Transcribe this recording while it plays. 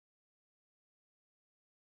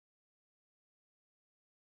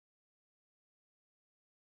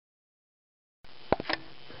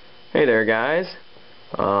Hey there guys.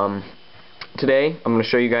 Today I'm going to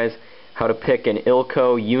show you guys how to pick an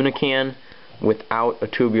Ilco Unican without a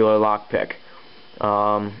tubular lockpick.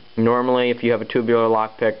 Normally if you have a tubular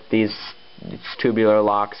lockpick, these tubular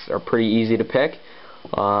locks are pretty easy to pick.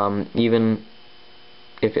 Even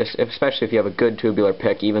if, especially if you have a good tubular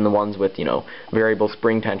pick, even the ones with, you know, variable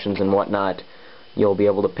spring tensions and whatnot, you'll be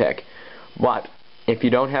able to pick. But if you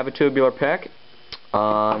don't have a tubular pick,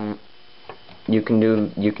 you can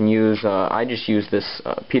use I just use this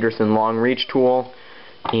Peterson long reach tool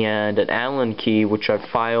and an Allen key, which I've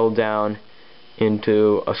filed down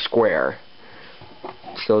into a square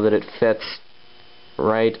so that it fits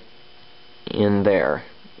right in there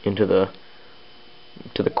into the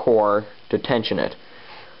core to tension it.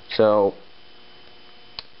 So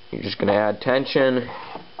you're just going to add tension,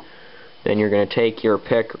 then you're going to take your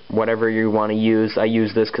pick, whatever you want to use. I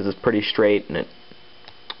use this because it's pretty straight and it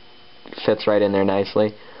fits right in there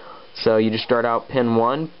nicely. So you just start out pin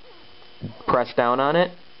 1, press down on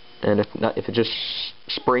it, and if it's just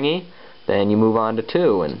springy, then you move on to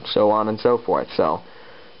 2, and so on and so forth. So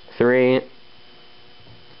 3,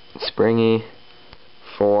 springy,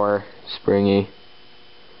 4, springy,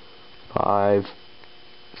 5,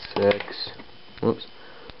 6, whoops,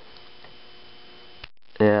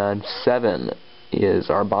 and 7 is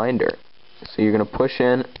our binder. So you're going to push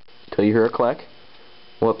in until you hear a click.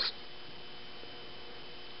 Whoops.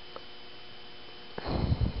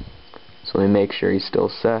 So let me make sure he's still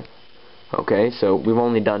set. Okay, so we've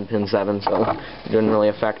only done pin 7, so it didn't really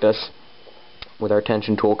affect us with our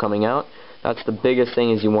tension tool coming out. That's the biggest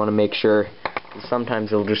thing, is you want to make sure,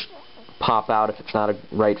 sometimes it'll just pop out if it's not a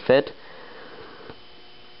right fit.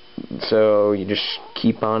 So you just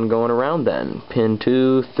keep on going around then. Pin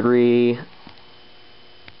 2, 3,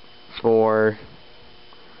 4,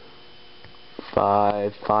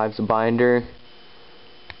 5, 5's a binder,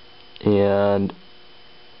 and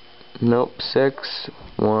nope, 6,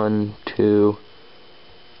 1, 2,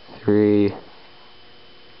 3,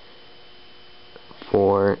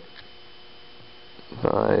 4,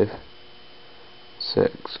 5,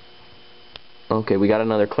 6. Okay, we got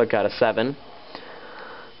another click out of 7.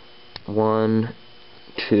 1,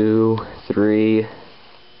 2, 3,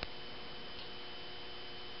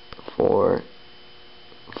 4,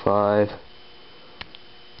 5,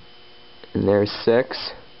 and there's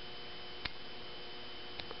 6.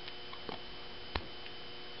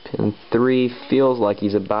 Pin 3 feels like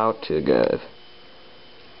he's about to give.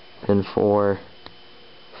 Pin 4,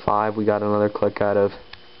 5, we got another click out of.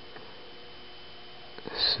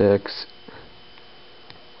 6,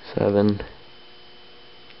 7,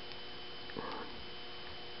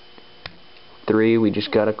 3, we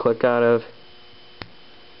just got a click out of,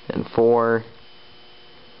 and 4.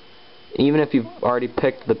 Even if you've already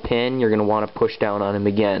picked the pin, you're going to want to push down on him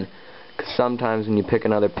again, because sometimes when you pick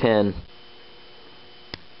another pin,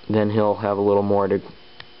 then he'll have a little more he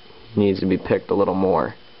needs to be picked a little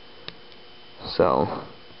more. So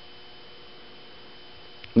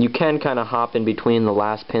you can kind of hop in between the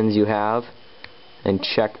last pins you have and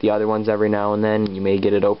check the other ones every now and then. You may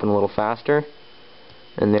get it open a little faster.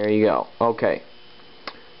 And there you go. Okay.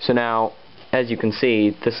 So now, as you can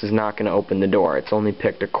see, this is not going to open the door. It's only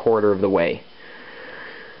picked a quarter of the way.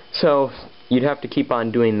 So you'd have to keep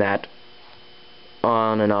on doing that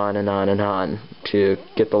on and on and on and on to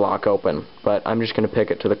get the lock open. But I'm just going to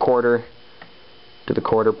pick it to the quarter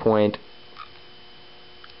point.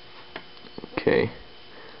 Okay.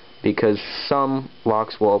 Because some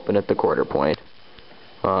locks will open at the quarter point.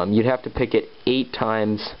 You'd have to pick it 8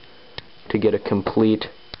 times to get a complete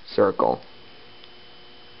circle.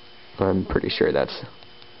 I'm pretty sure that's,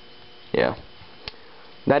 yeah.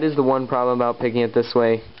 That is the one problem about picking it this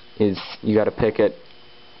way, is you got to pick it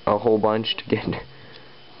a whole bunch to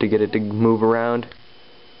get it to move around.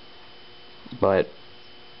 But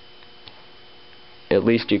at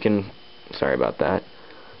least you can, sorry about that,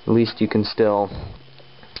 at least you can still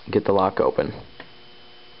get the lock open.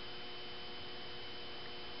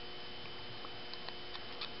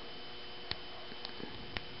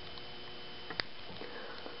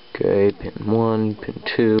 Okay, pin 1, pin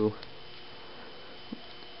 2,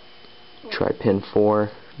 try pin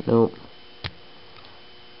 4, nope,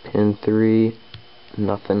 pin 3,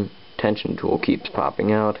 nothing, tension tool keeps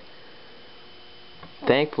popping out.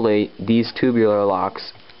 Thankfully, these tubular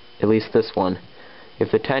locks, at least this one,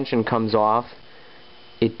 if the tension comes off,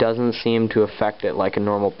 it doesn't seem to affect it like a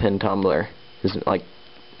normal pin tumbler. Like,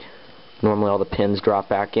 normally all the pins drop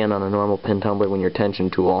back in on a normal pin tumbler when your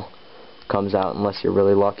tension tool comes out, unless you're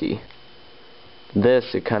really lucky.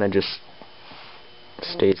 This, it kind of just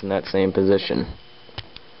stays in that same position.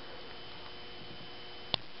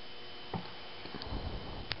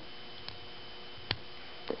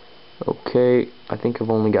 Okay, I think I've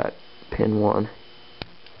only got pin 1.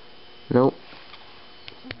 Nope.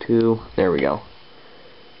 2. There we go.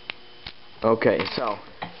 Okay, so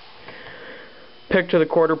pick to the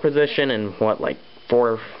quarter position in what, like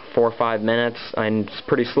 4 or 5 minutes, and it's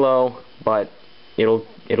pretty slow, but it'll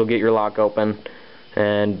get your lock open,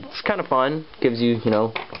 and it's kind of fun. Gives you, you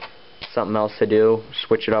know, something else to do.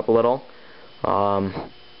 Switch it up a little. Well,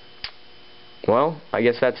 I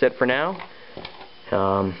guess that's it for now.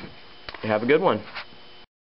 Have a good one.